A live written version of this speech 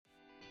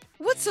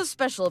What's so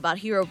special about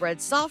Hero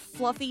Bread's soft,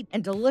 fluffy,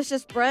 and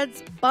delicious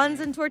breads, buns,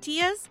 and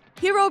tortillas?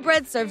 Hero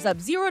Bread serves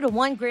up 0 to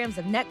 1 grams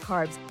of net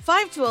carbs,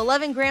 5 to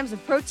 11 grams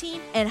of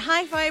protein, and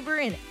high fiber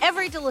in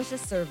every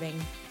delicious serving.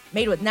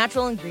 Made with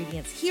natural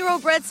ingredients, Hero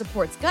Bread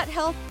supports gut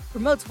health,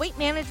 promotes weight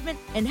management,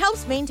 and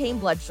helps maintain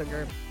blood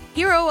sugar.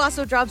 Hero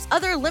also drops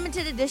other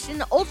limited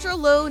edition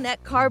ultra-low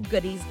net carb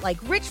goodies like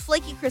rich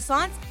flaky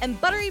croissants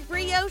and buttery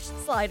brioche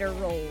slider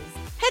rolls.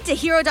 Head to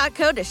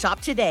hero.co to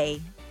shop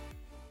today.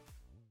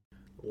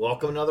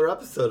 Welcome to another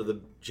episode of the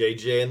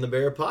JJ and the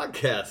Bear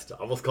podcast. I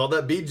almost called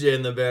that BJ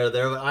and the Bear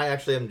there, but I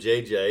actually am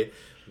JJ.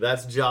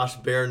 That's Josh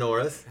Bear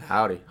Norris.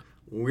 Howdy.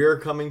 We're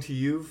coming to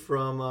you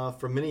from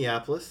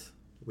Minneapolis.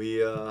 We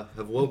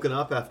have woken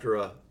up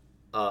after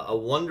a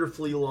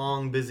wonderfully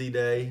long, busy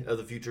day of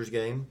the Futures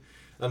game.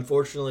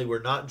 Unfortunately,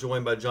 we're not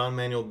joined by John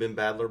Manuel Ben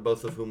Badler,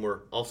 both of whom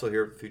were also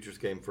here at the Futures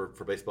game for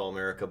Baseball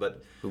America,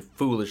 but who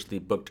foolishly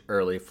booked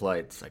early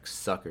flights like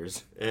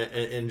suckers.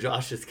 In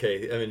John's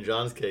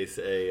case,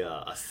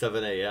 a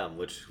 7 a.m.,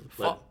 which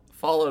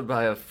followed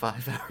by a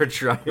 5-hour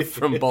drive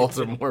from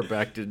Baltimore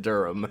back to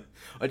Durham.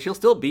 But she'll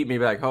still beat me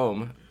back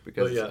home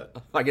because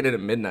I get in at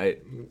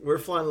midnight. We're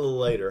flying a little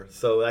later,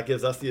 so that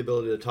gives us the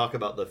ability to talk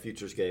about the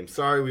Futures game.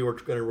 Sorry, we were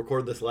going to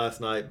record this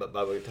last night, but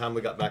by the time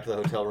we got back to the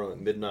hotel room at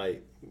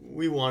midnight,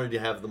 we wanted to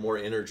have the more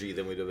energy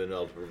than we'd have been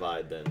able to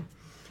provide then.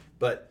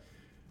 But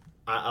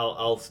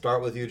I'll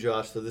start with you,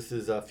 Josh. So this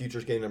is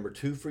Futures game number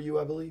 2 for you,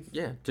 I believe?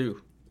 Yeah,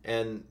 2.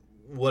 And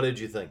what did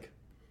you think?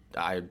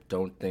 I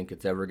don't think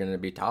it's ever going to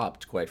be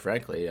topped, quite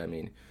frankly. I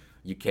mean,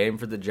 you came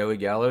for the Joey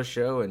Gallo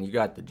show, and you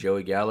got the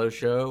Joey Gallo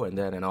show, and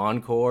then an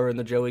encore in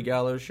the Joey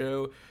Gallo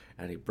show,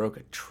 and he broke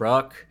a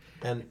truck.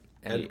 And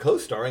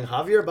co-starring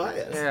Javier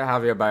Baez. Yeah,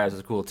 Javier Baez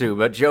is cool too,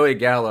 but Joey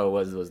Gallo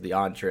was the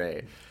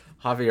entree.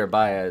 Javier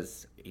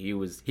Baez, he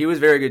was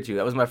very good too.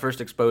 That was my first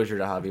exposure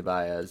to Javi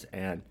Baez,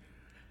 and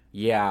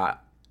yeah,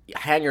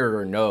 hanger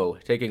or no,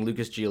 taking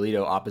Lucas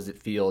Giolito opposite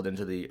field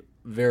into the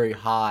very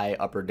high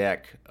upper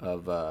deck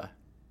of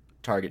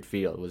Target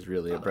Field was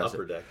really impressive.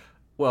 Upper deck.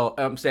 Well,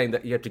 I'm saying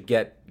that you have to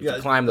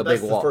climb the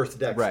big wall. That's the first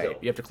deck. Right, still.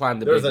 You have to climb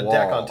the There's big wall.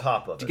 There's a deck on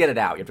top of it. To get it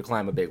out, you have to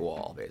climb a big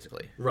wall,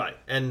 basically. Right,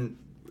 and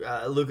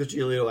Lucas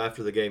Giolito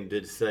after the game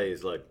did say,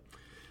 he's like,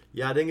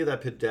 yeah, I didn't get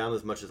that pitch down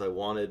as much as I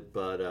wanted,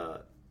 but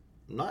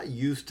I'm not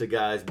used to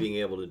guys being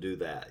able to do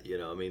that. You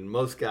know, I mean,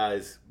 most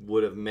guys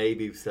would have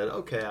maybe said,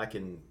 okay, I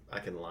can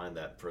line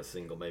that for a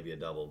single, maybe a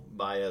double.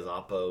 Baez,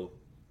 Oppo,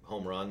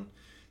 home run.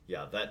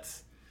 Yeah,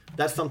 that's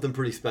something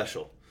pretty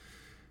special.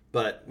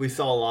 But we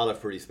saw a lot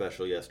of pretty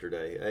special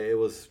yesterday. It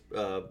was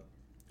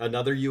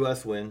another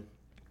U.S. win.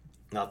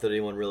 Not that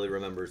anyone really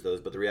remembers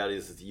those, but the reality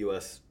is that the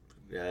U.S.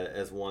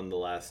 has won the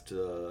last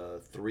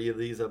 3 of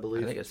these, I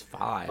believe. I think it's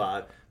 5.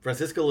 5.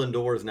 Francisco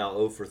Lindor is now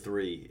 0 for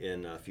 3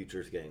 in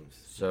Futures games.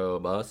 So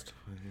bust?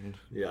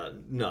 Yeah,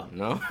 no.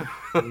 No?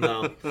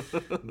 No.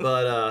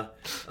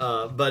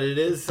 But it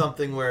is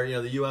something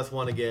where, the U.S.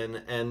 won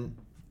again, and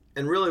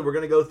really we're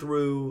going to go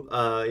through,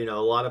 a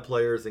lot of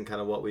players and kind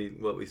of what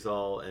we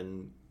saw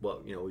and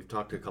what, we've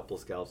talked to a couple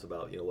of scouts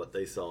about, what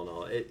they saw and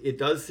all. It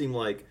does seem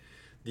like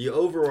the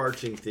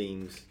overarching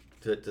themes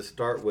to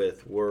start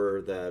with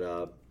were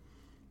that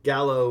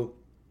Gallo,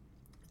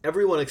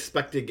 everyone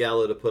expected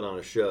Gallo to put on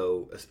a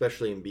show,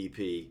 especially in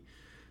BP,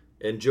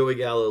 and Joey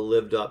Gallo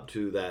lived up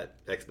to that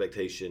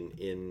expectation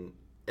in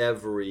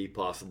every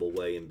possible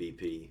way in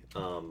BP.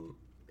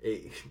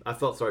 I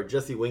felt sorry.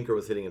 Jesse Winker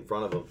was hitting in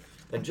front of him,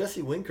 and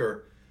Jesse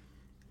Winker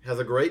has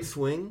a great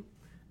swing,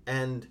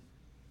 and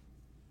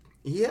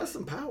he has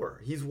some power.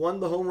 He's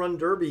won the home run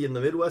derby in the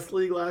Midwest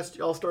League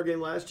All-Star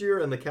game last year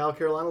and the Cal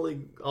Carolina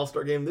League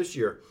All-Star game this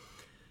year.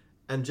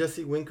 And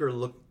Jesse Winker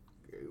looked,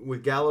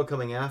 with Gallo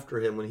coming after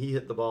him, when he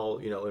hit the ball,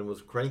 and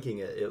was cranking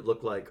it, it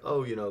looked like,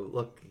 now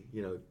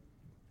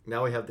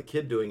we have the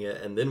kid doing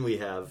it, and then we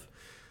have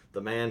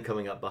the man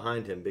coming up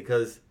behind him.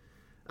 Because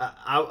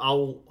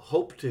I'll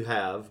hope to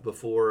have,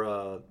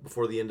 before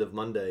the end of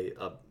Monday,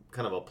 a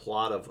kind of a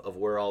plot of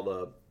where all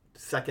the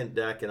second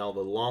deck and all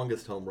the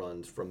longest home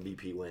runs from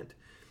BP went.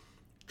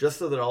 Just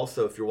so that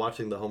also, if you're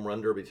watching the home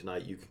run derby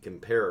tonight, you can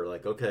compare,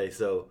 like, okay,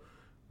 so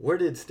where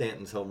did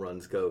Stanton's home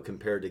runs go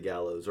compared to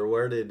Gallo's? Or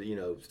where did,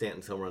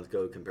 Stanton's home runs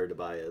go compared to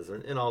Baez?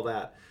 And all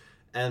that.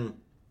 And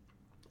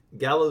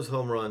Gallo's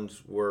home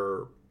runs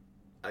were,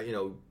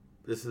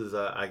 this is,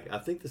 I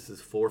think this is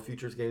 4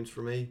 Futures games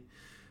for me.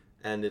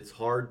 And it's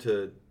hard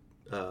to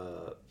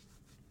kind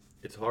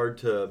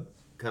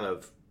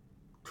of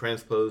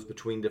transpose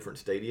between different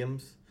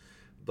stadiums.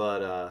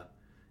 But,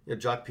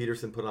 Jock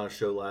Peterson put on a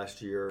show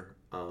last year.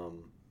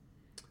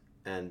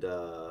 And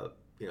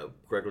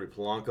Gregory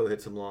Polanco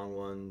hit some long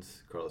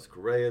ones. Carlos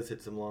Correa's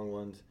hit some long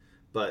ones.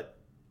 But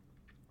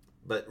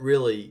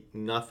really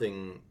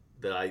nothing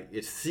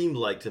it seemed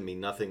like to me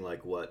nothing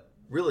like what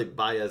really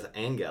Baez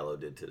and Gallo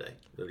did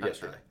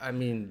yesterday. I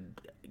mean,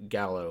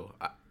 Gallo,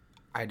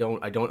 I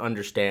don't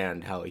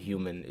understand how a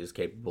human is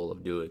capable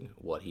of doing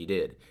what he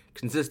did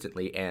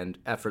consistently and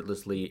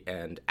effortlessly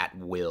and at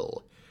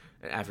will.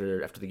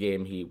 After the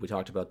game, we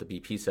talked about the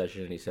BP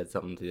session, and he said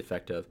something to the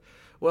effect of,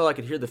 "Well, I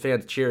could hear the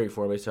fans cheering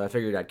for me, so I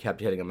figured I'd keep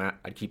hitting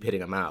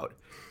him out,"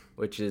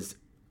 which is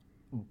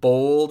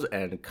bold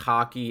and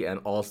cocky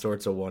and all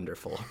sorts of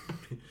wonderful.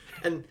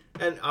 And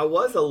I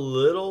was a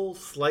little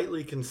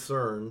slightly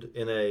concerned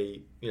in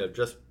a,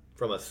 just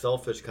from a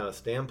selfish kind of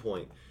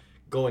standpoint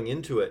going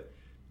into it.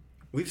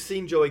 We've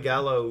seen Joey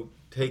Gallo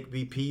take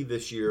BP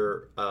this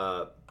year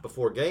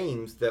before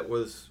games that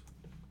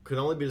could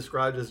only be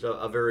described as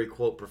a very,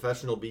 quote,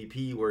 professional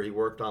BP, where he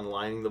worked on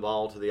lining the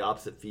ball to the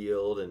opposite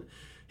field and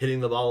hitting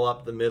the ball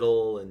up the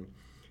middle.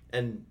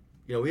 And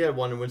we had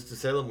one in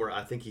Winston-Salem where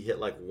I think he hit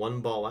like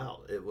one ball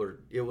out. It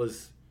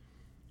was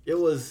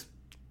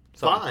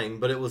fine,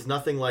 but it was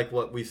nothing like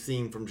what we've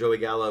seen from Joey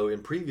Gallo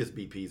in previous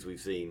BPs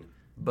we've seen.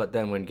 But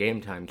then when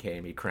game time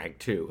came, he cranked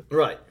too.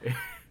 Right.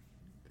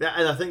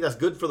 And I think that's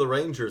good for the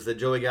Rangers that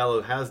Joey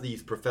Gallo has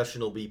these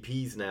professional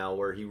BPs now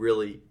where he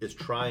really is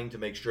trying to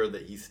make sure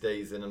that he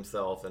stays in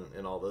himself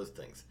and all those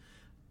things.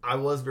 I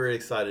was very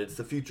excited. It's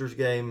the Futures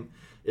game.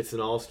 It's an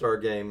all-star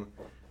game.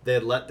 They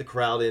had let the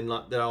crowd in.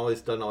 That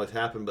doesn't always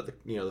happen, but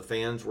the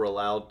fans were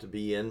allowed to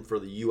be in for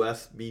the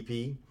U.S.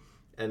 BP.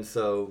 And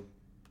so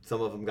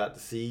some of them got to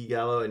see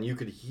Gallo, and you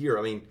could hear,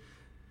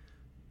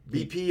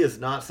 BP is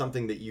not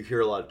something that you hear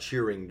a lot of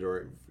cheering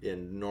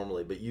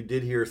normally, but you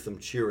did hear some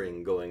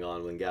cheering going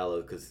on when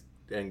Gallo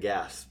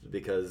gasped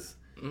because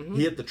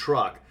he hit the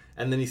truck,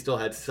 and then he still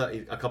had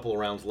a couple of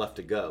rounds left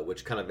to go,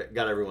 which kind of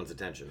got everyone's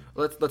attention.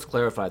 Let's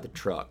clarify the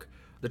truck.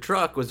 The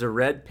truck was a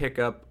red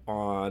pickup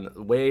on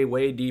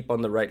way deep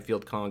on the right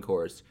field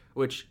concourse,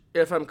 which,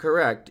 if I'm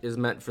correct, is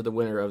meant for the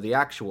winner of the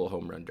actual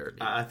home run derby.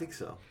 I think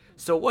so.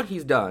 So what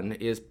he's done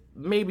is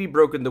maybe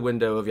broken the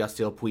window of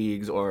Yasiel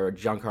Puig's or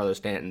Giancarlo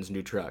Stanton's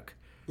new truck.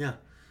 Yeah.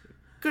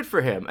 Good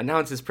for him.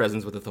 Announce his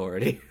presence with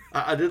authority.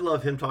 I did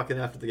love him talking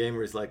after the game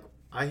where he's like,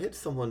 I hit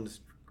someone's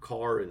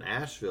car in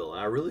Asheville,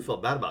 and I really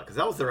felt bad about it because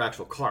that was their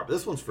actual car. But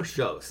this one's for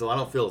show, so I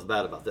don't feel as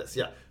bad about this.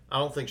 Yeah, I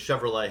don't think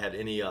Chevrolet had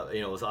any,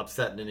 was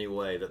upset in any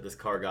way that this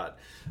car got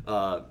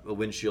a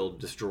windshield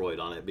destroyed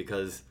on it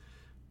because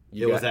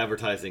it was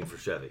advertising for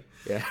Chevy.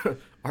 Yeah,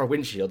 our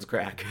windshields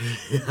crack.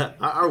 Yeah,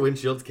 our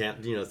windshields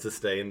can't,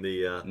 sustain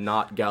the...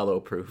 Not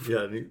Gallo-proof.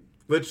 Yeah,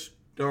 which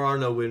there are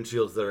no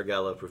windshields that are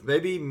Gallo-proof.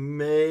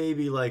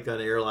 Maybe like an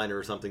airliner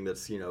or something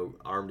that's,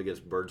 armed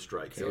against bird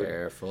strikes.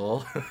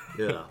 Careful.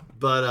 Yeah,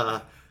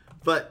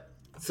 but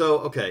so,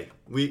 okay,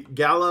 we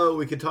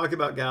could talk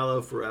about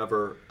Gallo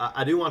forever.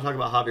 I do want to talk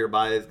about Javier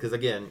Baez because,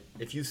 again,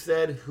 if you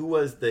said who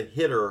was the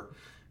hitter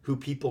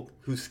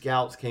who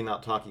scouts came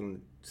out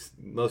talking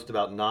most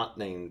about not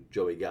named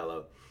Joey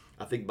Gallo,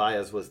 I think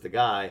Baez was the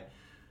guy.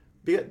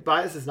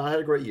 Baez has not had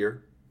a great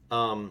year.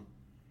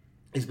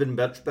 He's been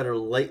much better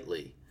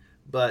lately,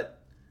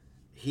 but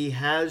he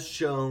has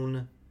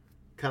shown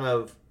kind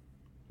of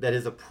that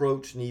his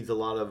approach needs a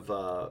lot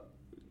of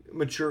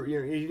mature.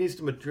 He needs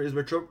to mature. His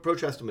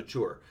approach has to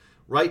mature.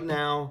 Right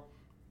now,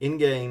 in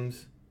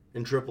games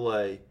in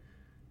AAA,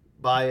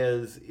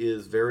 Baez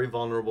is very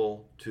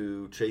vulnerable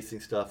to chasing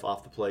stuff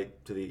off the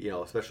plate to the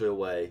especially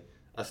away.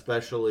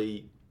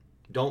 Especially,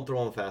 don't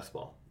throw him a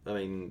fastball.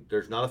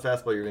 There's not a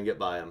fastball you're going to get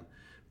by him.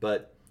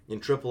 But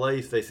in AAA,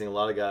 he's facing a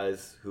lot of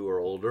guys who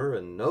are older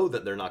and know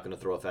that they're not going to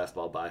throw a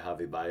fastball by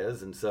Javi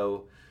Baez. And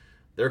so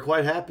they're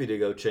quite happy to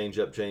go change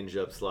up,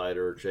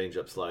 slider, change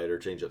up,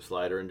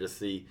 slider, and just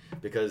see.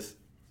 Because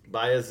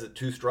Baez at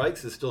 2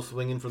 strikes is still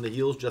swinging from the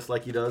heels just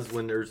like he does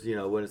when there's,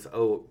 when it's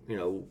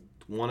 1-0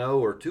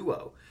 or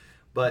 2-0.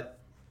 But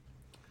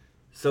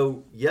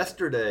so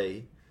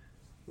yesterday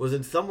was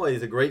in some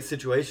ways a great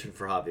situation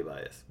for Javi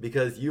Baez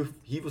because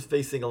he was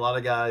facing a lot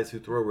of guys who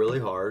throw really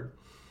hard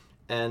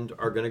and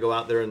are going to go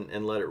out there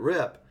and let it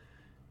rip.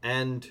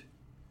 And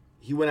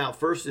he went out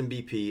first in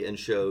BP and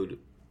showed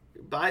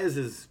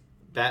Baez's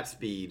bat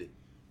speed.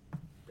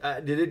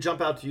 Did it jump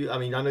out to you? I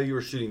know you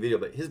were shooting video,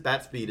 but his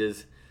bat speed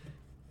is...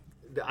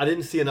 I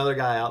didn't see another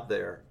guy out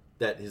there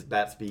that his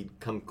bat speed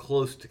come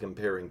close to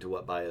comparing to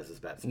what Baez's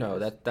bat speed is.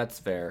 No, that's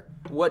fair.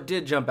 What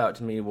did jump out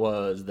to me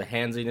was the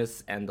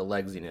handsiness and the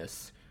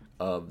legsiness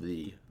of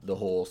the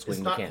whole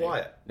swing mechanic. It's not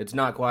quiet. It's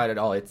not quiet at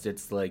all.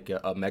 It's like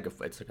a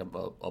megaphone. It's like a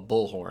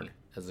bullhorn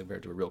as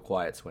compared to a real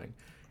quiet swing.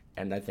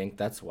 And I think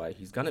that's why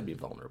he's going to be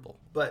vulnerable.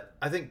 But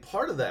I think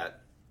part of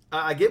that,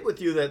 I get with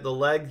you that the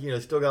leg,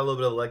 still got a little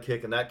bit of a leg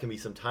kick, and that can be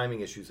some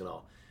timing issues and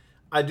all.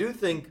 I do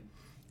think,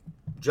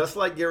 just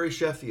like Gary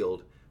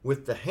Sheffield,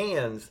 with the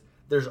hands,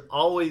 there's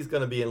always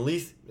going to be, at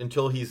least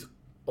until he's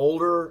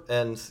older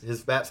and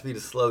his bat speed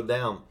is slowed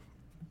down,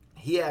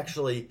 he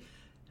actually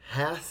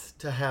has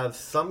to have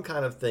some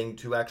kind of thing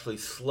to actually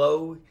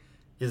slow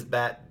his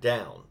bat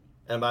down.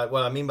 And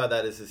what I mean by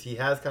that is he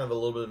has kind of a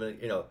little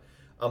bit of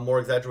a more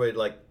exaggerated,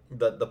 like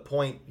the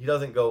point. He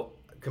doesn't go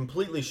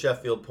completely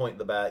Sheffield point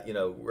the bat,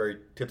 where he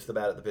tips the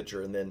bat at the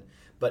pitcher,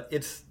 but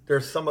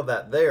there's some of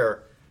that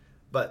there.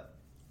 But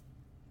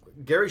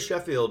Gary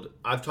Sheffield,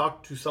 I've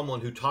talked to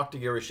someone who talked to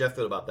Gary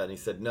Sheffield about that, and he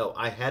said, no,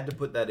 I had to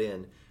put that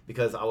in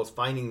because I was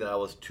finding that I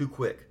was too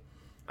quick.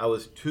 I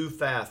was too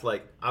fast.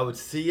 Like, I would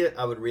see it,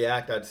 I would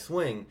react, I'd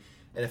swing.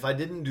 And if I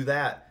didn't do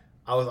that,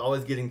 I was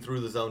always getting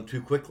through the zone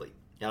too quickly.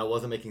 And I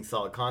wasn't making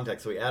solid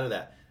contact, so he added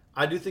that.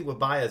 I do think with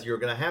Baez, you're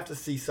going to have to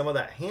see some of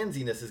that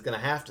handsiness is going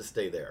to have to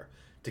stay there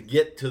to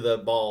get to the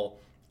ball,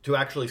 to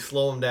actually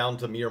slow him down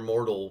to mere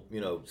mortal,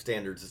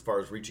 standards as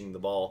far as reaching the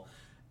ball,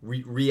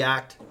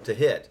 react to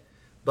hit.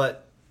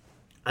 But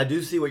I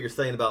do see what you're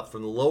saying about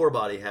from the lower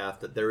body half,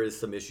 that there is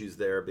some issues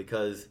there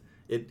because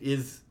it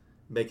is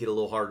making it a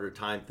little harder to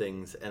time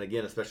things. And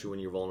again, especially when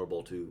you're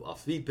vulnerable to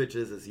off-speed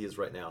pitches, as he is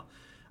right now.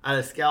 I had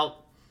a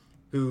scout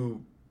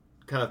who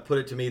kind of put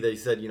it to me that he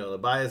said, the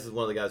Baez is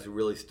one of the guys who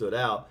really stood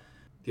out.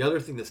 The other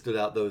thing that stood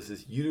out, though,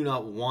 is you do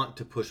not want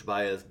to push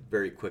Baez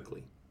very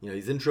quickly.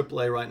 He's in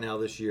AAA right now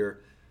this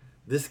year.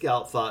 This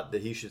scout thought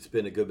that he should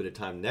spend a good bit of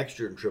time next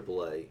year in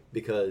AAA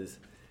because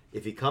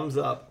if he comes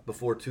up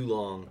before too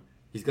long,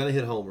 he's going to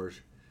hit homers,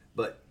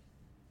 but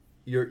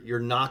you're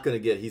not going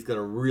to get. He's going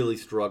to really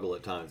struggle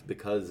at times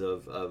because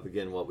of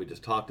again what we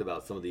just talked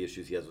about, some of the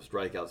issues he has with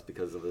strikeouts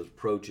because of his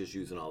approach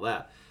issues and all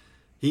that.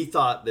 He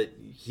thought that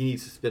he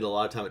needs to spend a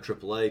lot of time at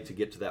AAA to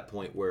get to that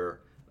point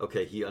where,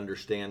 okay, he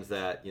understands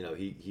that,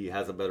 he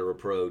has a better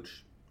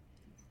approach.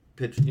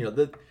 Pitch,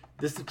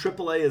 this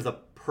AAA is a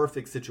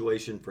perfect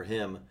situation for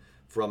him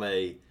from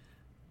a,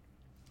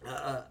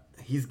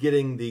 he's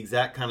getting the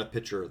exact kind of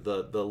pitcher,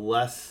 the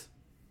less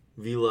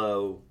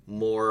velo,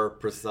 more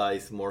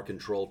precise, more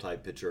control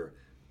type pitcher.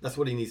 That's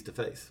what he needs to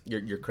face.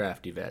 Your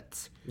crafty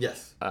vets.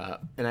 Yes.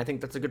 And I think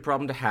that's a good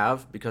problem to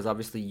have because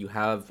obviously you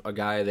have a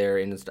guy there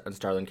in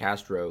Starlin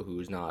Castro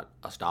who's not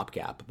a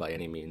stopgap by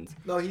any means.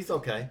 No, he's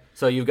okay.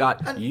 So you've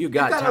got time.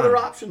 Other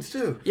options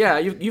too. Yeah,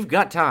 you've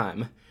got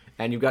time.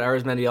 And you've got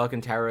Arizmendi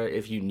Alcantara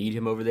if you need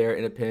him over there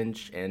in a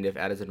pinch. And if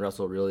Addison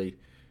Russell really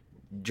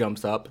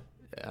jumps up,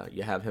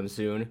 you have him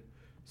soon.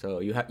 So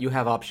you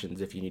have options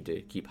if you need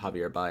to keep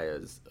Javier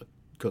Baez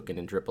cooking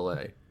in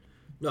AAA.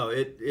 No,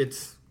 it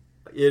is.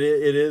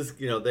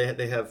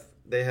 They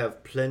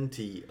have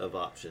plenty of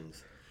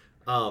options.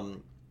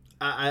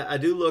 I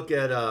do look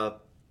at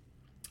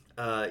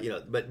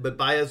but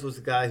Baez was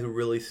the guy who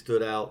really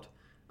stood out.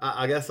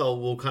 I guess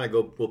we'll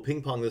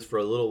ping pong this for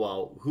a little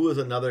while. Who is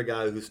another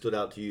guy who stood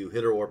out to you,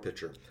 hitter or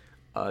pitcher?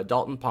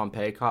 Dalton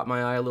Pompey caught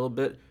my eye a little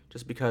bit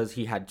just because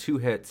he had 2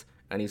 hits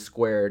and he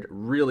squared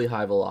really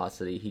high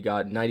velocity. He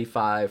got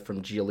 95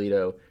 from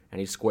Giolito and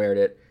he squared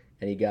it,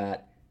 and he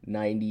got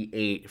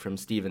 98 from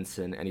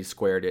Stevenson and he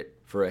squared it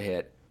for a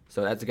hit.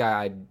 So that's a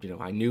guy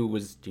I knew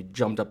he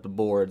jumped up the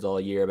boards all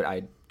year, but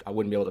I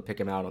wouldn't be able to pick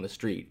him out on the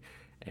street.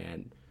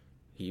 And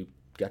he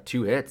got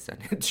 2 hits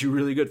and 2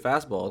 really good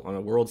fastballs on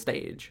a world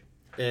stage.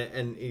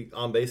 And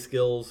on base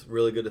skills,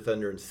 really good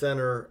defender in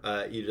center.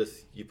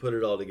 You put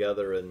it all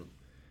together, and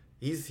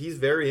he's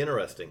very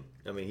interesting.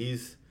 I mean,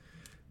 he's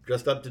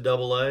just up to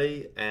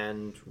AA,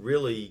 and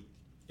really,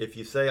 if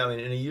you say,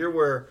 in a year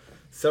where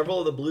several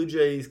of the Blue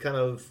Jays kind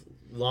of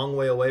long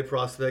way away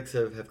prospects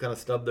have kind of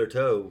stubbed their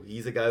toe,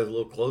 he's a guy who's a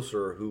little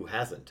closer who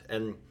hasn't.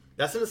 And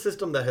that's in a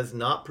system that has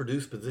not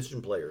produced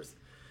position players.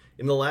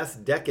 In the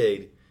last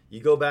decade,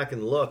 you go back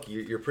and look,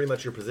 you're pretty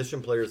much your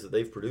position players that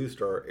they've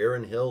produced are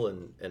Aaron Hill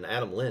and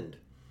Adam Lind.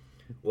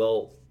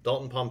 Well,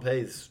 Dalton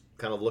Pompey's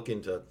kind of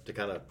looking to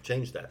kind of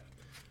change that.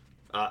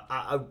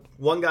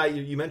 One guy,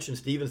 you mentioned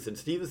Stevenson.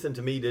 Stevenson,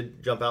 to me,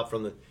 did jump out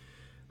from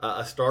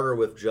a starter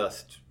with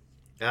just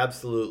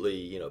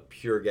absolutely,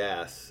 pure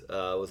gas.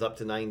 Was up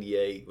to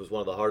 98, was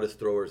one of the hardest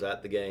throwers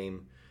at the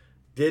game.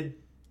 Did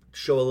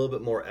show a little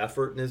bit more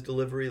effort in his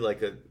delivery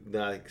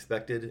than I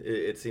expected.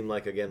 It seemed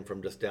like, again,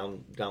 from just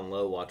down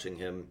low watching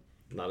him,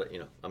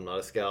 I'm not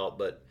a scout,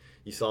 but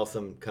you saw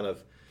some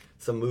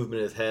movement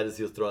in his head as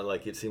he was throwing.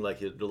 Like, it seemed like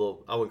he had a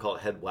little, I wouldn't call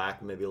it head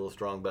whack, maybe a little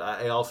strong, but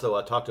I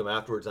talked to him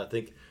afterwards. I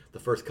think the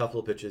first couple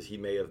of pitches he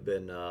may have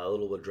been a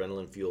little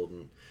adrenaline fueled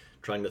and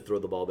trying to throw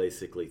the ball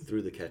basically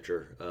through the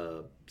catcher.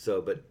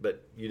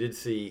 But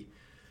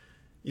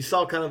you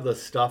saw kind of the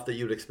stuff that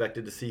you would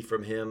expected to see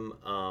from him.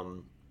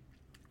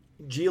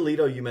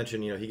 Giolito, you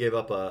mentioned, he gave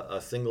up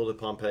a single to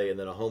Pompey and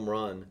then a home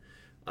run.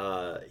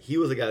 He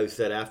was a guy who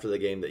said after the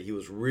game that he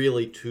was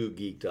really too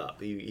geeked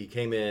up. He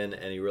came in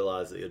and he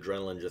realized the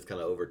adrenaline just kind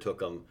of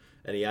overtook him,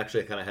 and he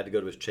actually kind of had to go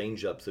to his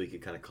changeup so he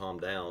could kind of calm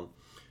down.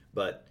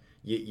 But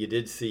you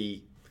did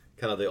see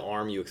kind of the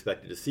arm you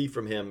expected to see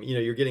from him.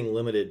 You're getting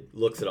limited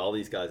looks at all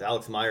these guys.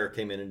 Alex Meyer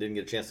came in and didn't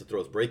get a chance to throw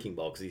his breaking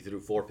ball because he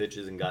threw 4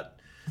 pitches and got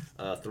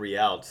 3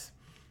 outs.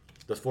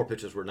 Those 4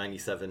 pitches were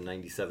 97,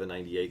 97,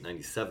 98,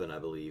 97, I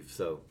believe.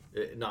 So,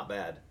 not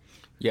bad.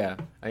 Yeah.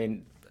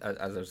 As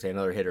I was saying,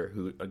 another hitter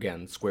who,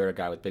 again, squared a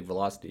guy with big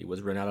velocity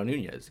was Renato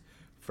Nunez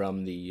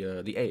from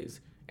the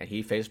A's. And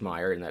he faced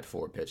Meyer in that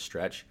 4-pitch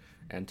stretch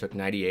and took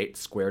 98,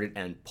 squared it,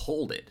 and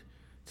pulled it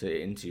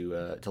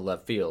into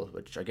left field,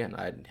 which, again,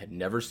 I had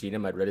never seen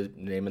him. I'd read his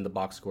name in the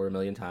box score a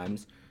million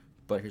times.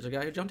 But here's a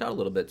guy who jumped out a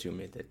little bit to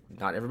me. That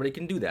not everybody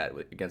can do that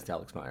against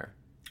Alex Meyer.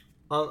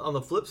 On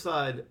the flip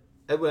side,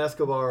 Edwin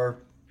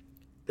Escobar,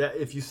 that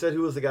if you said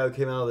who was the guy who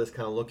came out of this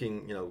kind of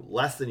looking,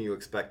 less than you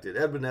expected,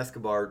 Edwin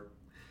Escobar,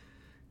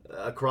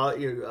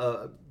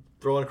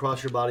 throwing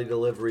across your body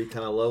delivery,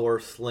 kind of lower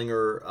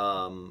slinger,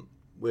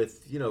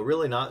 with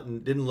really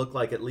didn't look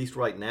like, at least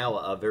right now,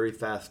 a very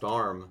fast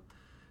arm.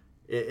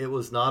 It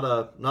was not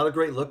a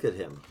great look at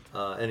him,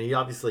 and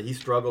he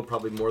struggled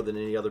probably more than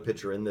any other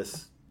pitcher in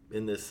this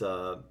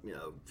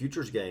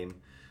futures game,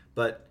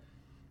 but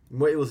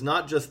it was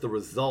not just the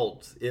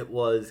results, it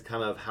was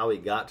kind of how he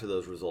got to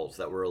those results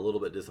that were a little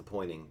bit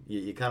disappointing.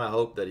 You kind of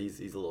hope that he's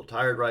a little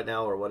tired right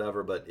now or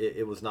whatever, but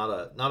it was not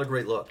a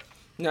great look.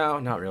 No,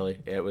 not really.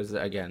 It was,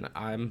 again,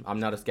 I'm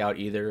not a scout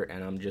either,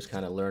 and I'm just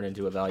kind of learning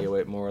to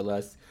evaluate more or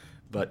less,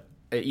 but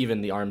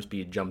even the arm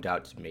speed jumped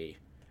out to me,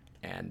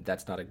 and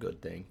that's not a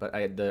good thing. But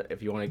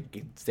if you want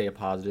to stay a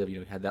positive,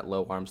 he had that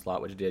low arm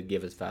slot, which did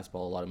give his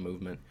fastball a lot of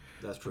movement.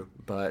 That's true.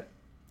 But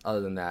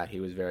other than that, he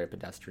was very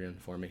pedestrian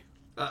for me.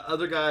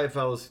 Other guy, if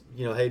I was,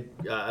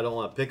 I don't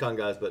want to pick on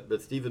guys,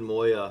 but Steven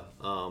Moya,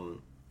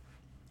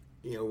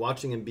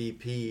 watching him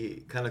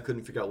BP, kind of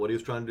couldn't figure out what he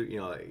was trying to do.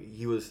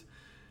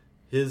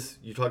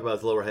 You talk about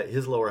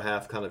his lower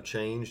half kind of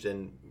changed,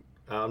 and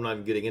I'm not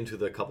even getting into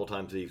the couple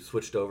times he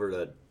switched over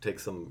to take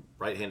some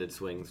right-handed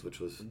swings,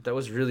 that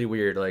was really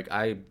weird. Like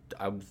I'm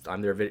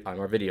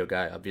our video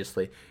guy,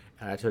 obviously,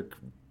 and I took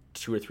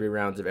 2 or 3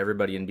 rounds of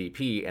everybody in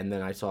BP, and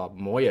then I saw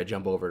Moya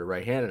jump over to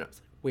right hand, and I was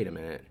like, wait a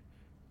minute,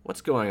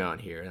 what's going on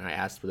here? And I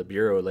asked for the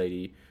bureau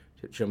lady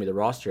to show me the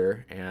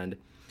roster, and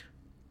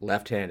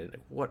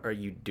left-handed. What are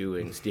you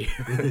doing, Steve?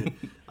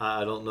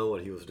 I don't know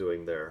what he was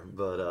doing there,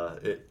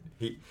 but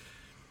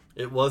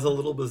it was a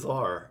little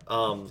bizarre.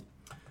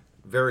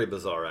 Very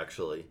bizarre,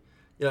 actually.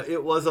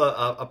 It was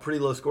a pretty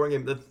low-scoring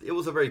game. It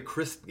was a very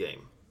crisp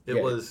game.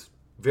 It was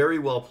very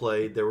well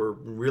played. There were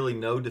really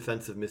no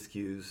defensive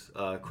miscues.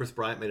 Chris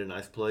Bryant made a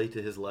nice play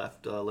to his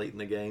left late in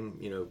the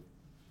game,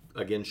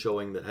 again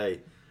showing that,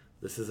 hey,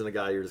 this isn't a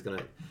guy you're just going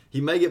to...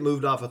 He may get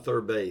moved off of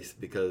third base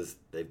because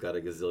they've got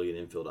a gazillion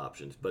infield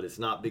options, but it's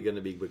not going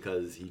to be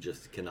because he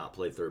just cannot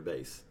play third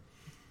base.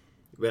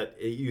 But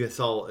you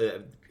saw,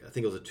 I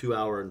think it was a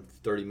 2-hour and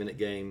 30-minute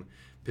game.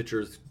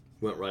 Pitchers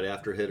went right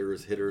after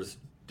hitters. Hitters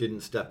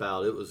didn't step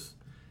out. It was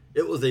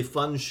a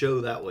fun show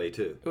that way,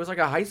 too. It was like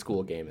a high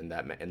school game in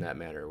that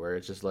manner, where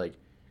it's just like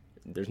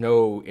there's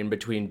no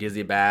in-between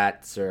dizzy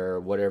bats or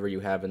whatever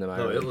you have in the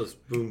minor. No, it was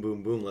boom,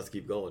 boom, boom, let's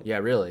keep going. Yeah,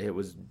 really.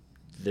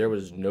 There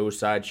was no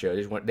sideshow.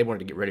 They wanted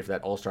to get ready for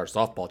that All-Star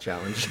Softball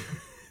Challenge.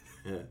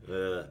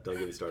 Don't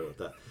get me started with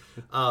that.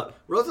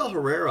 Rosal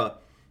Herrera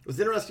was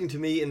interesting to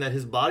me in that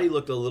his body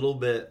looked a little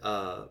bit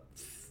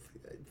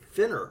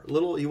thinner.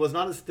 He was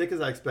not as thick as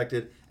I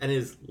expected, and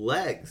his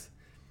legs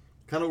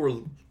kind of were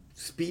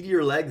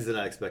speedier legs than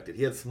I expected.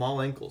 He had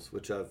small ankles,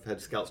 which I've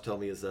had scouts tell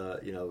me is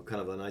kind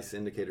of a nice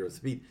indicator of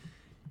speed.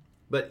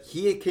 But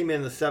he came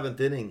in the 7th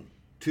inning,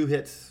 2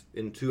 hits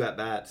in 2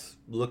 at-bats,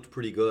 looked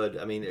pretty good.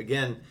 I mean,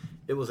 again,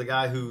 it was a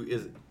guy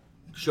who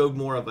showed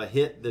more of a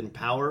hit than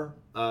power,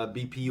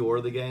 BP or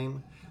the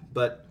game.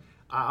 But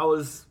I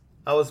was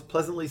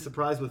pleasantly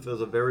surprised with it. It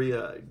was a very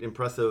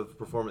impressive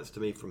performance to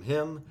me from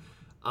him.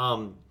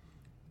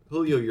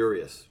 Julio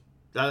Urias.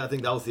 I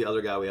think that was the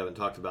other guy we haven't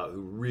talked about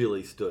who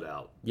really stood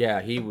out. Yeah,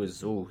 he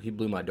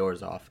blew my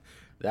doors off.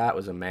 That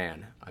was a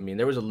man. I mean,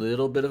 there was a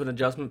little bit of an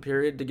adjustment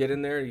period to get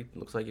in there. He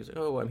looks like he's,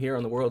 I'm here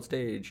on the world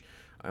stage.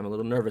 I'm a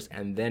little nervous.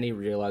 And then he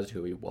realized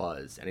who he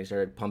was. And he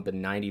started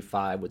pumping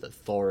 95 with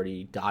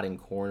authority, dotting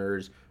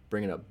corners,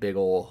 bringing a big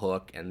old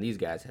hook. And these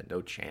guys had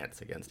no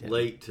chance against him.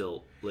 Late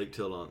tilt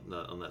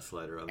on that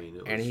slider. I mean,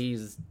 it was... And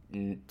he's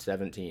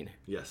 17.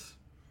 Yes.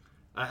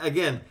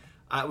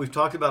 We've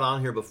talked about on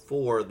here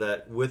before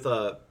that with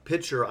a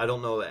pitcher, I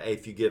don't know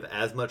if you give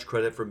as much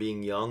credit for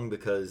being young,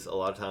 because a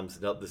lot of times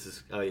I don't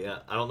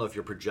know if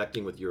you're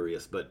projecting with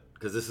Urias, but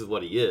because this is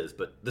what he is,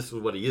 but this is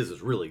what he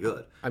is really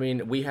good. I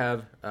mean, we've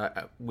kind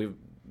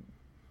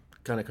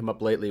of come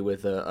up lately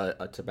with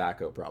a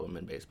tobacco problem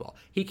in baseball.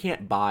 He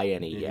can't buy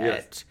any yet.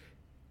 Yes.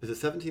 Is it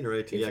 17 or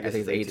 18? I think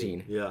it's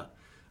 18. Yeah.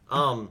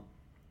 Along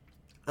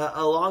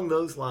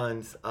those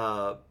lines,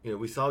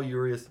 we saw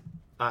Urias.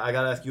 I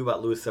got to ask you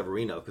about Luis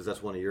Severino, because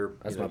that's one of your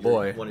my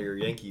boy, one of your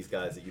Yankees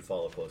guys that you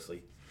follow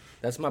closely.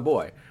 That's my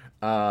boy.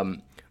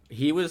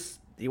 He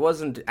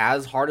wasn't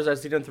as hard as I've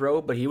seen him throw,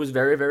 but he was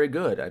very, very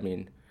good. I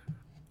mean,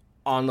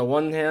 on the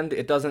one hand,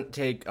 it doesn't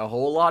take a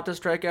whole lot to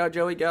strike out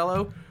Joey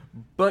Gallo,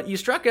 but you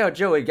struck out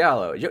Joey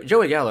Gallo.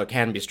 Joey Gallo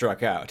can be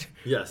struck out.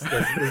 Yes,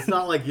 it's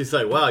not like you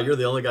say, "Wow, you're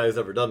the only guy who's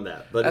ever done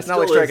that." But that's not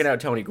like striking out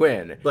Tony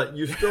Gwynn. But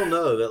you still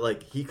know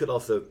that he could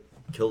also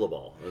kill the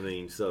ball. I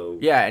mean, so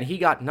yeah, and he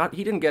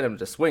didn't get him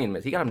to swing and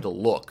miss. He got him to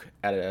look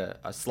at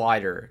a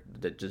slider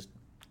that just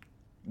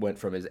went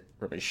from his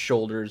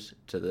shoulders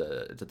to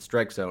the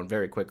strike zone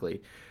very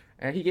quickly,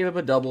 and he gave up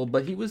a double.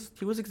 But he was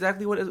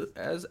exactly what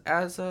as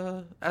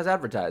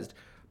advertised.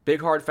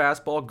 Big hard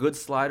fastball, good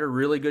slider,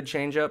 really good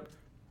changeup.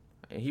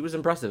 He was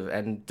impressive.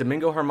 And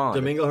Domingo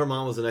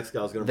Germán was the next guy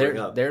I was going to bring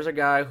up. There's a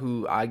guy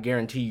who I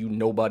guarantee you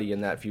nobody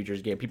in that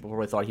futures game, people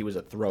probably thought he was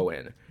a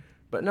throw-in.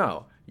 But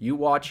no, You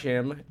watch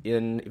him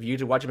if you get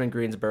to watch him in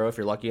Greensboro, if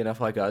you're lucky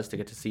enough like us to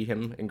get to see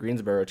him in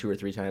Greensboro 2 or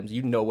 3 times,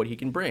 you know what he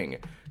can bring.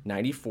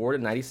 94 to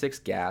 96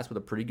 gas with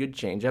a pretty good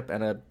changeup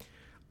and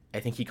I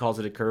think he calls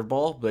it a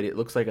curveball, but it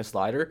looks like a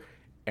slider.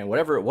 And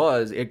whatever it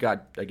was, it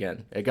got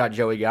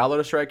Joey Gallo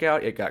to strike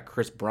out, it got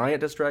Chris Bryant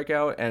to strike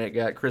out, and it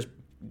got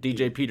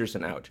DJ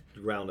Peterson out.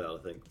 Round out,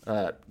 I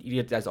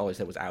think. That's all I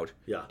said was out.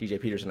 Yeah. DJ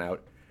Peterson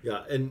out.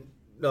 Yeah, and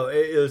no,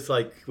 it was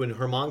like when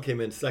Germán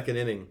came in second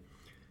inning.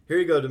 Here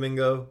you go,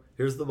 Domingo.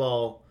 Here's the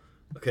ball.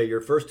 Okay, your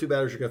first 2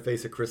 batters you're going to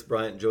face are Chris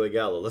Bryant and Joey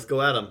Gallo. Let's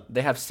go at them.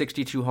 They have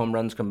 62 home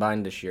runs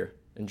combined this year.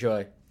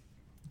 Enjoy.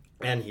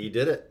 And he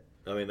did it.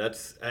 I mean,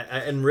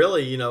 and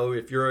really, you know,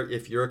 if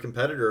you're a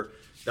competitor,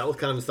 that was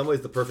kind of in some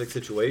ways the perfect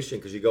situation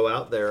because you go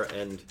out there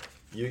and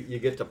you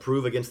get to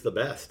prove against the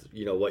best,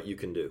 you know, what you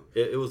can do.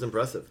 It was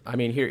impressive. I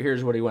mean,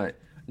 here's what he went.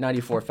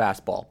 94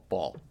 fastball,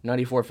 ball.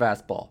 94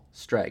 fastball,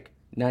 strike.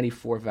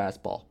 94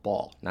 fastball,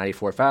 ball.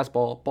 94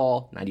 fastball,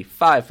 ball.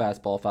 95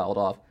 fastball fouled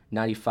off.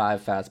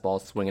 95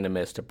 fastball, swing and a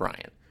miss to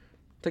Bryant.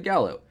 To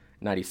Gallo.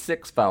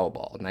 96 foul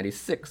ball.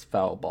 96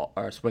 foul ball,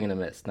 or swing and a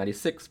miss.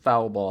 96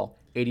 foul ball.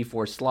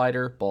 84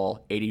 slider,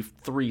 ball.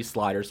 83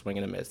 slider, swing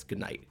and a miss. Good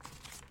night.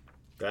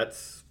 That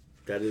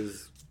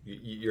is,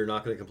 you're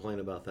not going to complain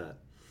about that.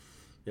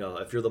 You know,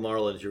 if you're the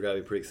Marlins, you're going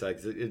to be pretty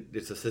excited. 'Cause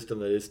it's a system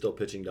that is still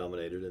pitching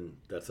dominated, and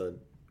that's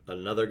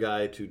another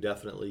guy to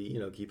definitely, you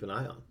know, keep an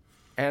eye on.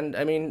 And,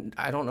 I mean,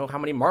 I don't know how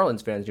many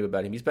Marlins fans knew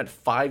about him. He spent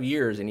 5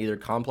 years in either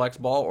complex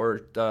ball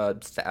or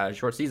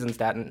short season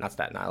not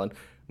Staten Island,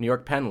 New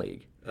York Penn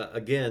League.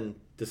 Again,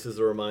 this is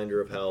a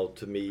reminder of how,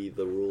 to me,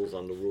 the rules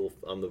on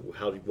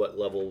what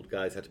level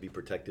guys have to be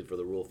protected for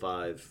the Rule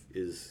 5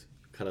 is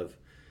kind of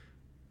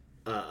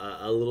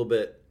a little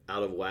bit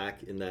out of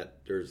whack in that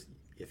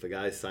if a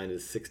guy signed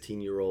as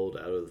 16-year-old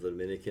out of the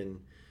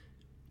Dominican,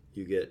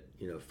 you get,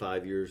 you know,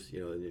 5 years,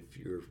 you know, and if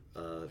you're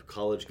a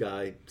college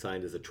guy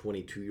signed as a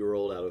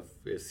 22-year-old out of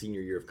a senior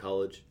year of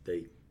college,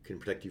 they can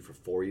protect you for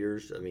 4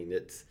 years. I mean,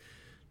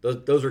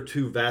 those are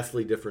 2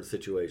 vastly different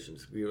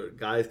situations.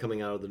 Guys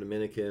coming out of the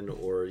Dominican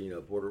or, you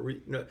know, Puerto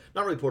Rico, no,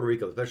 not really Puerto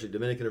Rico, especially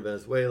Dominican or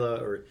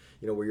Venezuela, or,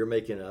 you know, where you're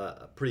making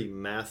a pretty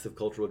massive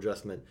cultural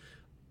adjustment.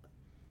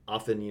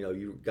 Often, you know,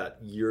 you've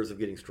got years of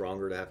getting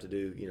stronger to have to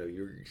do. You know,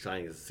 you're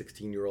signing as a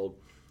 16-year-old.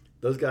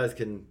 Those guys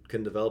can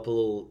develop a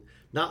little,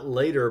 not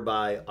later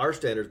by our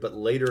standards, but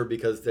later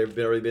because they've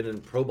already been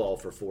in pro ball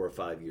for 4 or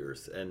 5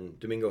 years. And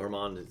Domingo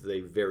Germán is a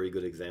very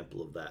good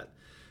example of that.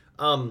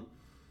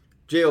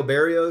 J.O.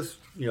 Barrios,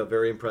 you know,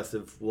 very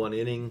impressive 1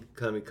 inning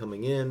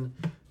coming in.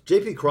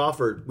 J.P.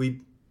 Crawford,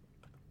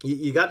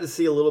 you got to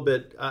see a little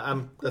bit.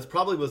 That's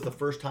probably was the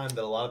first time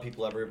that a lot of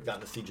people ever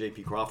gotten to see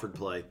J.P. Crawford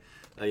play,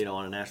 you know,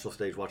 on a national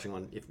stage,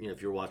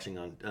 if you're watching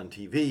on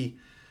TV.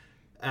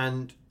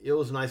 And it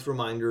was a nice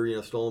reminder, you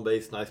know, stolen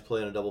base, nice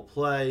play on a double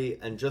play,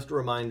 and just a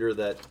reminder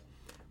that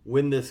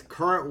when this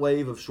current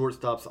wave of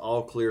shortstops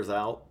all clears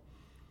out,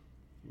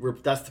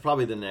 that's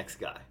probably the next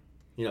guy.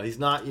 You know, he's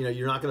not, you know,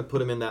 you're not going to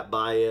put him in that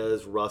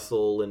Baez,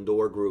 Russell,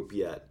 Lindor group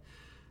yet,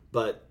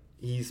 but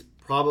he's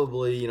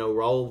probably, you know,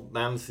 Raul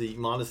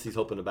Mondesi's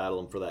hoping to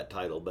battle him for that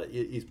title, but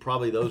he's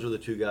probably, those are the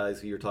 2 guys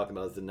who you're talking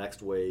about as the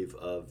next wave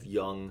of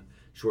young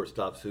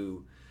shortstops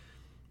who,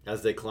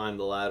 as they climb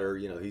the ladder,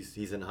 you know,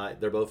 he's in high.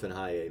 They're both in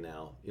high A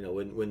now. You know,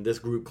 when this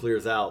group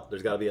clears out,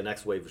 there's got to be a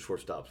next wave of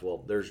shortstops.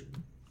 Well, there's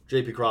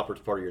J.P.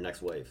 Crawford's part of your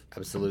next wave.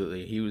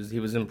 Absolutely, he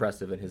was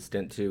impressive in his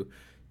stint too.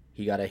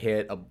 He got a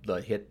hit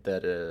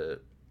that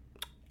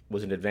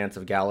was in advance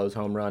of Gallo's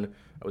home run.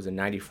 It was a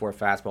 94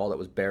 fastball that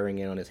was bearing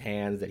in on his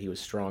hands that he was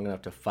strong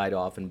enough to fight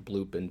off and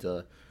bloop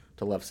into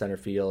left center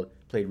field.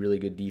 Played really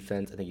good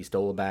defense. I think he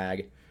stole a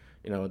bag.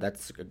 You know,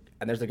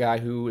 and there's a guy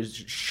who was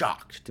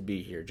shocked to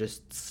be here,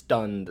 just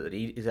stunned that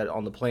he's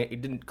on the plane.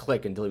 It didn't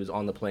click until he was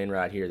on the plane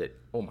right here that,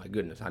 oh my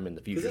goodness, I'm in the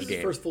future game. This is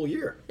his first full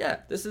year. Yeah,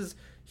 I think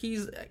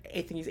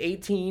he's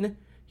 18.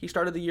 He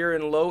started the year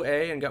in low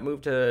A and got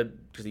moved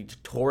because he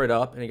tore it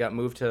up and he got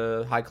moved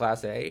to high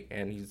class A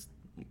and he's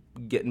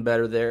getting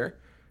better there.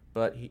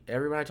 But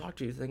everyone I talk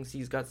to thinks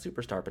he's got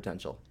superstar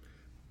potential.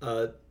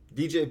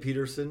 DJ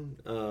Peterson,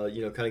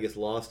 you know, kind of gets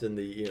lost in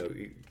the, you know,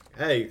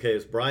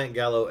 it's Bryant,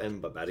 Gallo,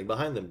 and batting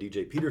behind them,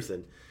 DJ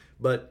Peterson.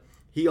 But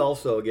he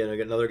also, again,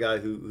 another guy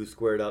who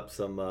squared up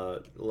some,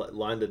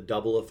 lined a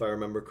double, if I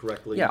remember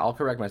correctly. Yeah, I'll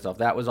correct myself.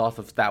 That was off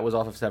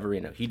of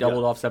Severino. He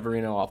doubled off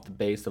Severino off the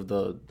base of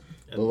the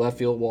left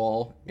field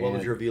wall. What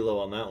was your velo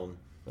on that one?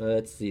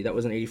 Let's see. That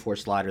was an 84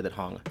 slider that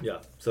hung. Yeah,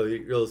 so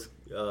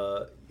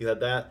you had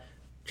that.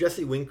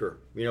 Jesse Winker,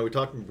 you know, we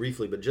talked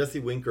briefly, but Jesse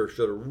Winker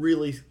showed a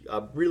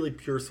really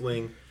pure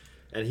swing,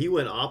 and he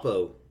went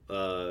oppo,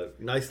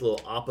 nice little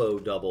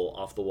oppo double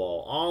off the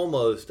wall.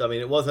 Almost, I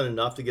mean, it wasn't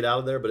enough to get out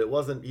of there, but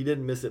he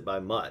didn't miss it by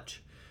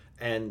much,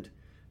 and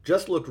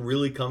just looked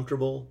really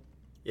comfortable,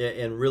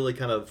 and really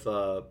kind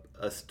of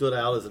stood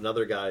out as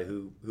another guy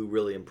who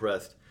really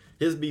impressed.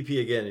 His BP,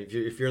 again,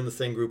 if you're in the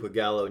same group with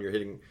Gallo and you're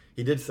hitting,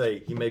 he did say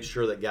he made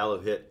sure that Gallo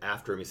hit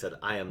after him. He said,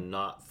 I am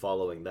not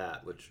following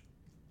that, which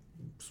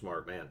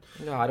smart man.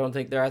 No, I don't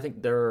think there. I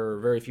think there are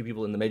very few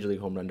people in the Major League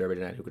Home Run Derby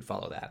tonight who could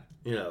follow that.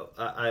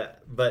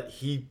 But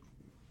he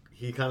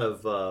kind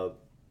of,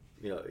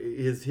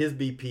 his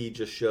BP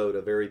just showed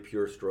a very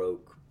pure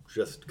stroke,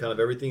 just kind of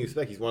everything you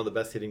expect. He's one of the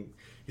best hitting.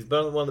 He's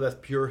been one of the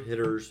best pure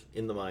hitters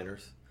in the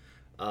minors,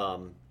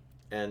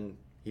 and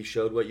he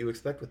showed what you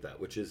expect with that,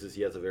 which is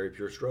he has a very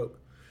pure stroke.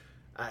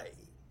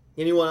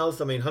 Anyone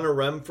else? I mean, Hunter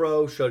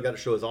Renfroe got to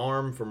show his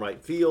arm from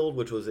right field,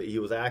 which was he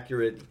was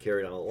accurate. He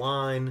carried on the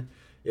line.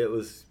 It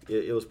was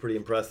pretty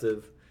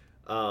impressive.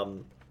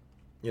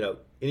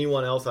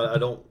 Anyone else? I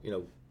don't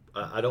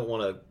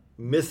want to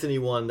miss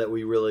anyone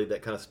that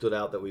kind of stood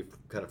out that we've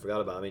kind of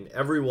forgot about. I mean,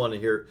 everyone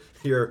here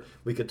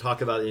we could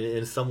talk about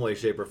in some way,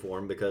 shape, or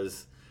form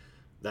because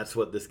that's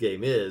what this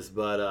game is.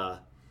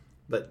 But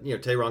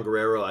Tayron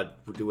Guerrero, I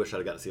do wish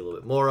I'd got to see a little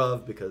bit more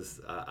of because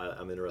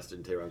I'm interested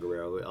in Tayron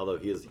Guerrero. Although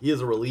he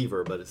is a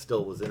reliever, but it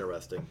still was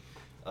interesting.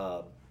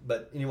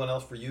 But anyone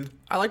else for you?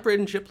 I like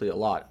Braden Shipley a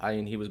lot. I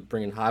mean, he was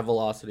bringing high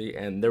velocity,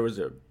 and there was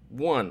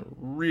one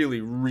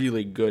really,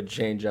 really good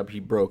changeup he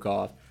broke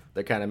off.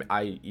 That kind of,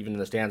 even in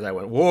the stands, I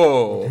went,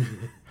 whoa!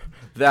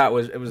 It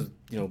was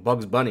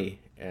Bugs Bunny,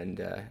 and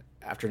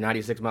after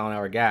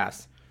 96-mile-an-hour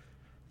gas,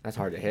 that's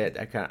hard to hit.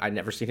 I'd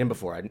never seen him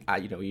before.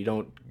 You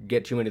don't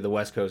get too many of the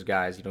West Coast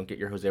guys. You don't get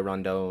your Jose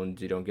Rondones.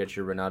 You don't get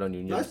your Renato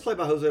Nunez. Nice play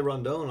by Jose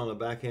Rondon on a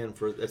backhand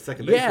at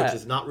second base, which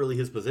is not really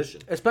his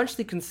position.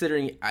 Especially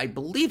considering, I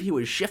believe he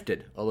was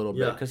shifted a little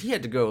bit because he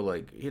had to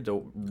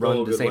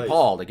run to St. ways.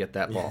 Paul to get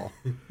that ball.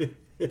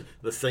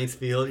 The Saints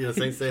field,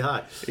 Saints say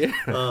hi.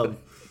 Yeah.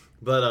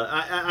 But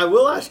I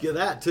will ask you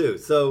that too.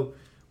 So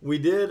we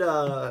did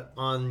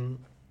on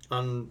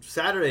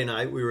Saturday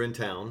night. We were in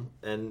town,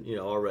 and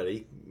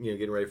already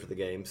getting ready for the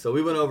game. So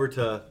we went over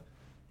to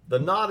the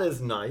not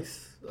as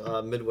nice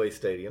Midway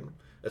Stadium.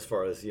 As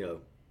far as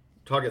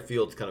Target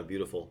Field's kind of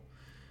beautiful.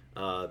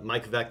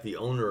 Mike Veck, the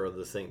owner of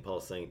the St.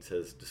 Paul Saints,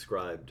 has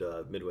described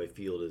Midway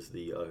Field as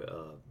the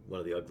one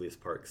of the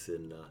ugliest parks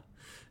in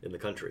the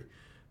country.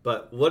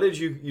 But what did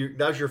you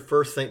that was your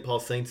first St. Paul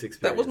Saints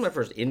experience? That was my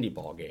first indie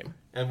ball game.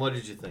 And what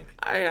did you think?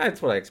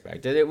 That's what I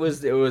expected. It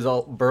was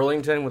all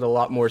Burlington with a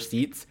lot more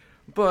seats,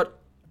 but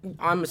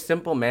I'm a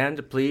simple man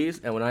to please,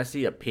 and when I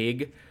see a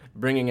pig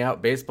bringing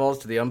out baseballs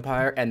to the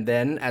umpire, and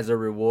then as a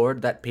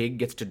reward, that pig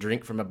gets to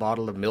drink from a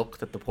bottle of milk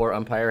that the poor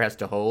umpire has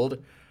to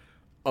hold,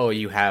 oh,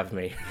 you have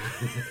me.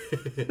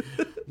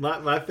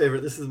 my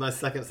favorite. This is my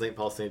second St.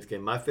 Paul Saints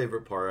game. My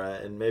favorite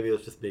part, and maybe it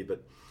was just me,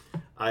 but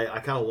I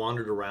kind of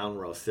wandered around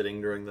where I was sitting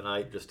during the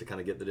night just to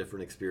kind of get the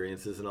different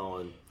experiences and all.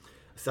 And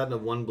I sat in a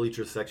one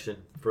bleacher section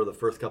for the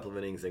first couple of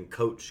innings, and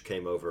Coach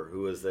came over,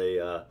 who is one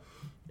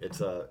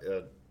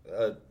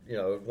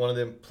of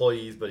the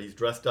employees, but he's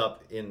dressed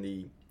up in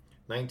the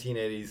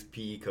 1980s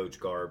PE coach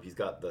garb. He's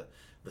got the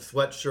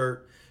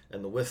sweatshirt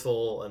and the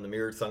whistle and the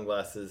mirrored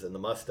sunglasses and the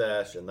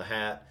mustache and the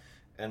hat,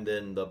 and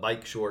then the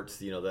bike shorts.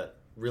 That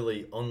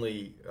really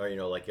only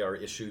are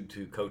issued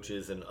to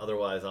coaches, and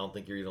otherwise I don't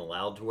think you're even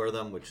allowed to wear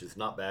them, which is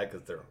not bad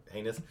because they're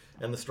heinous.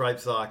 And the striped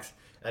socks,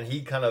 and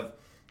he kind of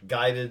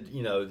guided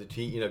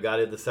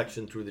guided the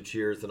section through the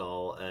cheers and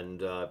all,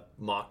 and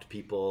mocked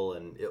people,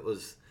 and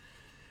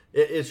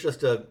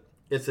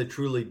it's a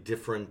truly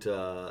different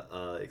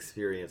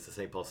experience. The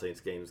St. Paul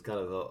Saints game is kind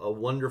of a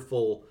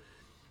wonderful.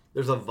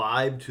 There's a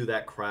vibe to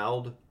that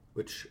crowd,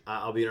 which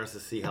I'll be interested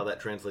to see how that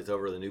translates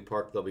over to the new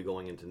park they'll be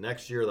going into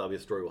next year. That'll be a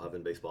story we'll have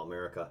in Baseball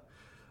America,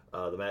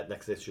 the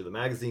next issue of the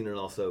magazine, and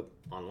also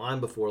online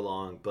before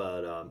long.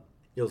 But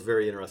it was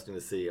very interesting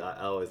to see.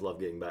 I always love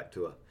getting back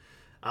to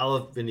I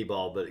love indie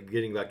ball, but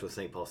getting back to a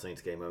St. Paul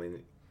Saints game. I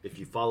mean, if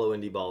you follow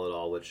indie ball at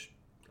all, which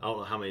I don't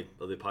know how many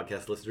of the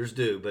podcast listeners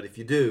do, but if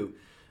you do,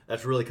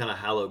 that's really kind of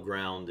hallowed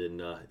ground in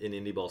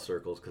indie ball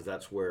circles, because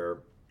that's where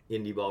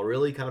indie ball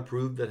really kind of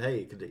proved that,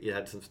 hey, it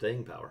had some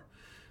staying power.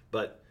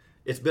 But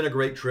it's been a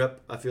great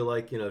trip. I feel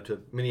like,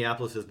 to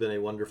Minneapolis has been a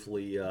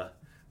wonderfully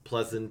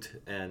pleasant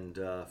and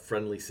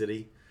friendly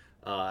city.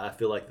 I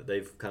feel like that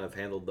they've kind of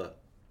handled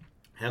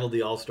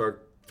the All-Star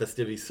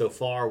festivities so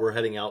far. We're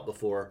heading out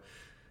before,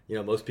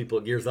 most people,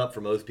 it gears up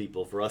for most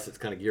people. For us, it's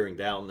kind of gearing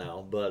down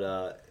now.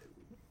 But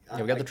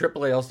we got the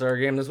AAA All-Star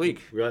game this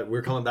week.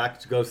 We're coming back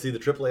to go see the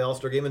AAA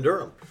All-Star game in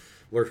Durham,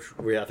 where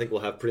I think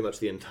we'll have pretty much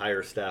the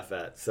entire staff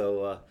at.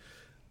 So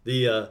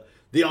the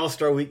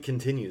All-Star week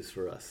continues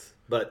for us.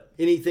 But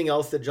anything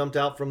else that jumped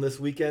out from this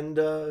weekend?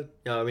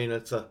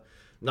 It's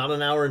not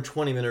an hour and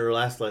 20 minute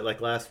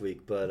like last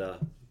week, but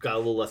got a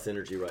little less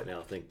energy right now,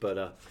 I think.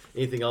 But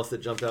anything else that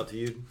jumped out to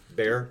you,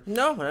 Bear?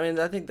 No,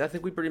 I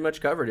think we pretty much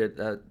covered it.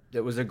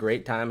 It was a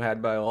great time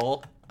had by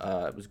all.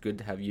 It was good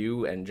to have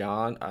you and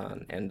John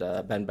and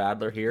Ben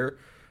Badler here.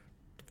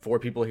 4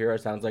 people here,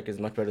 it sounds like, is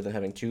much better than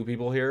having 2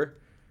 people here.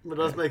 But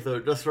does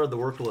spread the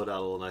workload out a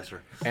little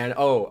nicer. And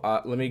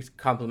let me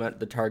compliment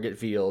the Target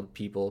Field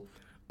people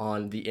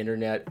on the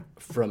internet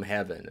from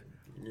heaven.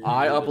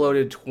 I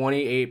uploaded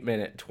 28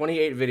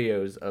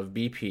 videos of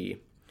BP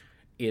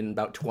in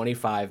about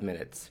 25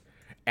 minutes.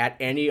 At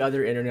any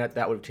other internet,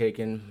 that would have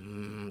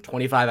taken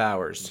 25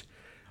 hours.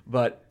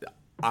 But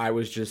I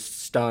was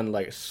just stunned,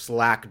 like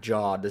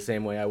slack-jawed, the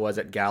same way I was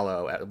at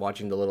Gallo at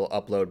watching the little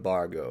upload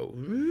bar go,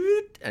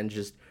 and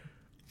just,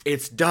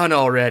 it's done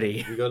already.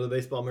 If you go to the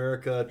Baseball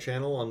America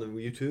channel on the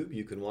YouTube,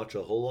 you can watch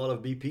a whole lot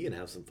of BP and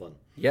have some fun.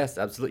 Yes,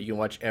 absolutely. You can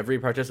watch every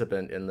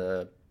participant in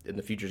the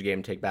Futures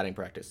game take batting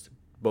practice.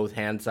 Both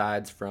hand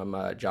sides from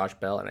Josh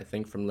Bell and I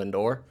think from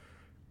Lindor.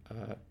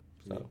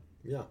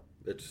 Yeah,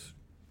 it's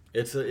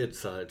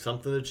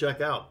something to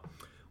check out.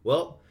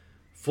 Well,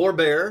 for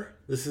Bear,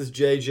 this is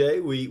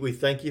JJ. We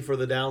thank you for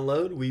the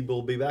download. We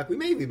will be back. We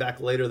may be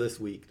back later this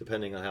week,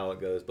 depending on how it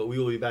goes. But we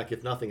will be back.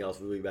 If nothing else,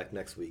 we'll be back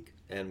next week.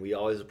 And we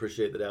always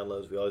appreciate the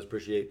downloads. We always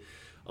appreciate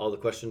all the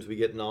questions we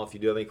get. And all. If you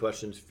do have any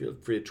questions, feel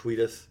free to tweet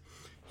us.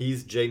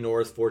 He's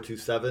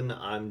JNorris427.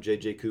 I'm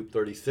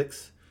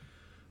JJCoop36.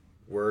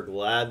 We're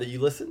glad that you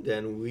listened,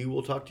 and we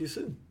will talk to you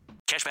soon.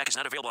 Cashback is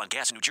not available on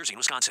gas in New Jersey and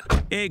Wisconsin.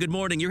 Hey, good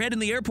morning. You're heading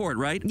to the airport,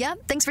 right?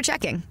 Yep, thanks for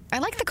checking. I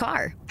like the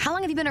car. How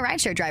long have you been a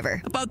rideshare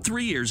driver? About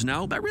 3 years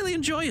now. I really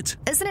enjoy it.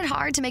 Isn't it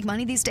hard to make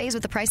money these days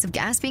with the price of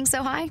gas being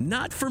so high?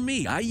 Not for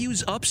me. I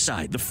use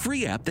Upside, the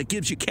free app that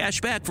gives you cash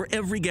back for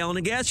every gallon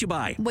of gas you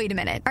buy. Wait a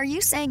minute. Are you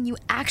saying you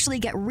actually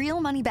get real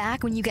money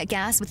back when you get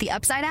gas with the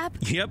Upside app?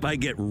 Yep, I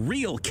get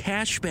real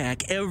cash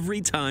back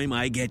every time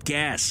I get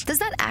gas. Does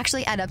that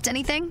actually add up to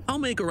anything? I'll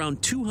make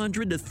around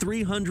 $200 to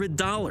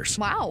 $300.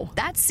 Wow,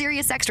 that's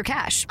serious extra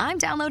cash. I'm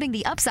downloading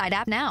the Upside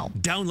app now.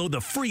 Download the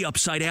free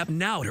Upside app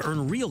now to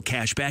earn real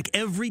cash back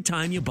every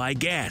time you buy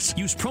gas.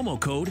 Use promo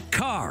code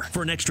CAR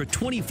for an extra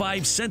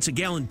 25 cents a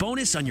gallon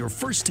bonus on your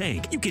first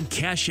tank. You can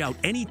cash out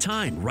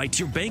anytime right to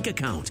your bank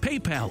account,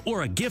 PayPal,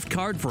 or a gift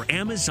card for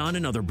Amazon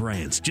and other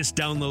brands. Just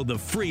download the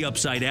free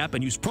Upside app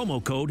and use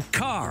promo code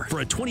CAR for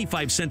a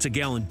 25 cents a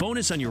gallon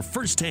bonus on your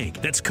first tank.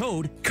 That's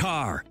code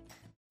CAR.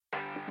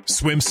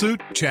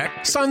 Swimsuit? Check.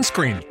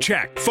 Sunscreen?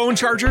 Check. Phone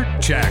charger?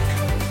 Check.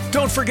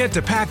 Don't forget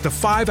to pack the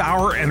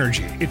 5-Hour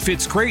Energy. It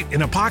fits great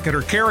in a pocket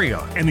or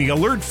carry-on, and the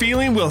alert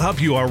feeling will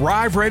help you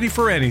arrive ready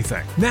for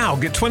anything. Now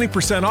get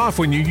 20% off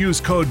when you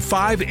use code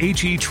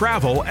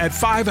 5HETRAVEL at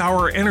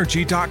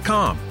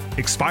 5hourenergy.com.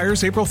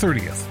 Expires April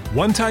 30th.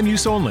 One-time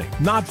use only.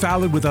 Not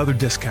valid with other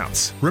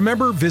discounts.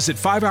 Remember, visit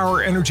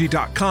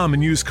 5hourenergy.com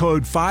and use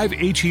code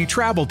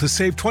 5HETRAVEL to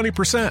save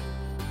 20%.